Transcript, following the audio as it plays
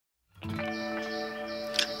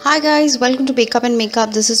Hi guys, welcome to Bakeup and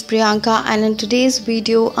Makeup. This is Priyanka, and in today's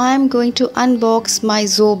video I am going to unbox my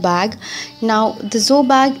Zo bag. Now the Zo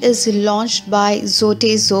bag is launched by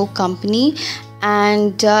Zotezo company,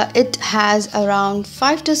 and it has around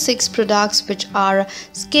 5 to 6 products which are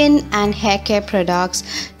skin and hair care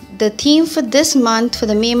products. The theme for this month, for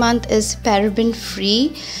the May month, is paraben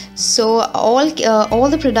free. So all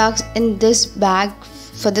the products in this bag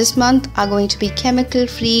for this month are going to be chemical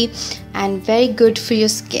free and very good for your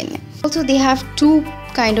skin. Also, they have two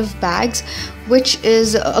kind of bags, which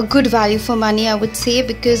is a good value for money, I would say,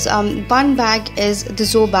 because one bag is the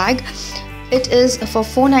Zo bag. It is for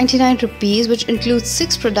 499 rupees, which includes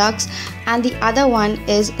 6 products, and the other one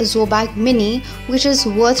is a Zo bag mini, which is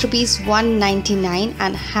worth rupees 199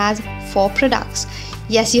 and has 4 products.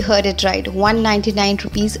 Yes, you heard it right, 199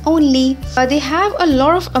 rupees only. They have a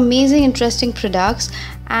lot of amazing, interesting products,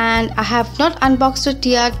 and I have not unboxed it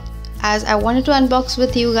yet as I wanted to unbox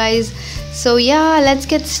with you guys. So yeah, let's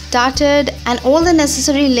get started, and all the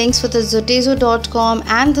necessary links for the Zotezo.com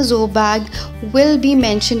and the Zo bag will be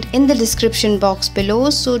mentioned in the description box below,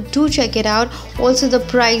 so do check it out. Also, the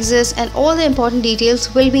prices and all the important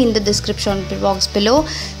details will be in the description box below.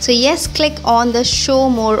 So yes, click on the show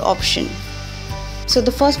more option. So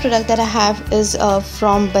the first product that I have is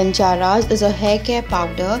from Banjaras, is a hair care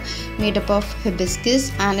powder made up of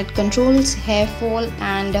hibiscus, and it controls hair fall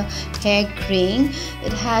and hair graying.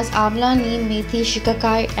 It has Amla, Neem, Methi,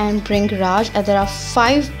 Shikakai and Bringraj, and there are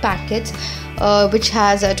 5 packets which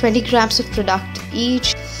has 20 grams of product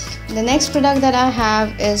each. The next product that I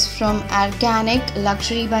have is from Organic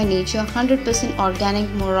Luxury by Nature, 100% organic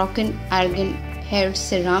Moroccan argan hair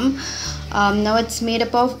serum. Now it's made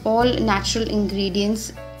up of all natural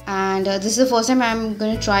ingredients, and this is the first time I'm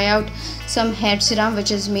going to try out some hair serum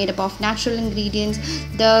which is made up of natural ingredients.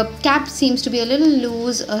 The cap seems to be a little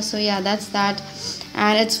loose, so yeah, that's that.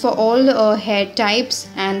 And it's for all hair types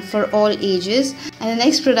and for all ages. And the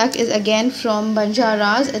next product is again from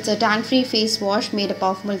Banjaras. It's a tan free face wash made up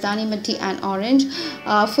of multani mitti and orange.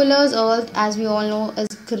 Fuller's Earth, as we all know, is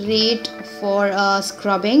great for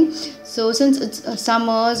scrubbing. So since it's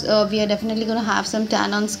summers, we are definitely going to have some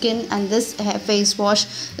tan on skin, and this face wash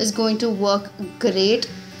is going to work great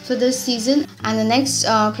for this season. And the next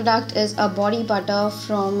product is a body butter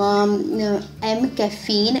from M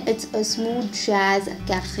Caffeine. It's a smooth jazz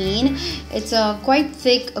caffeine. It's quite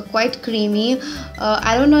thick, quite creamy.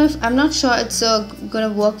 I don't know if, I'm not sure it's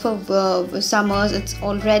gonna work for summers. It's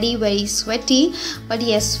already very sweaty, but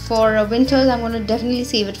yes, for winters I'm gonna definitely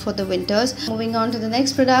save it for the winters. Moving on to the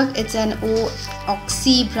next product, it's an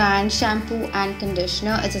Oxy brand shampoo and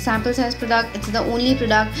conditioner. It's a sample size product. It's the only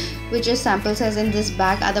product which is sample size in this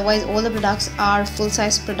bag. Otherwise all the products are full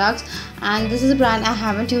size products, and this is a brand I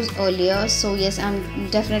haven't used earlier, so yes, I'm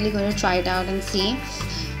definitely going to try it out and see.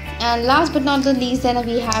 And last but not the least, then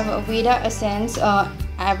we have a Veda Essence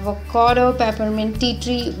avocado peppermint tea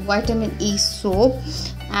tree vitamin E soap,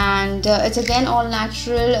 and it's again all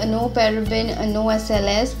natural, no paraben, no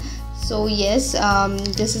SLS. So yes,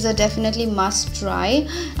 this is a definitely must try.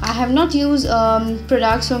 I have not used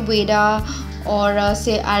products from Veda or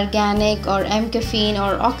say Organic or M Caffeine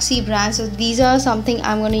or Oxy brand, so these are something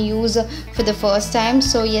I'm going to use for the first time.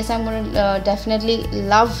 So yes, I'm going to definitely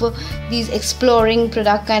love these exploring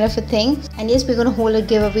product kind of a thing. And yes, we're going to hold a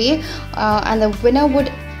giveaway, and the winner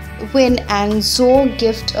would win an Zo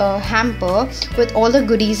gift hamper with all the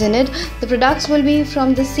goodies in it. The products will be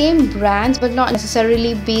from the same brands but not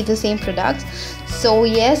necessarily be the same products. So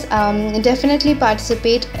yes, definitely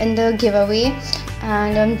participate in the giveaway,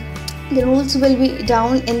 and the rules will be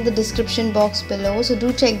down in the description box below, so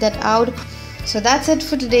do check that out. So that's it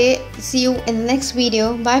for today. See you in the next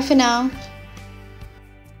video. Bye for now.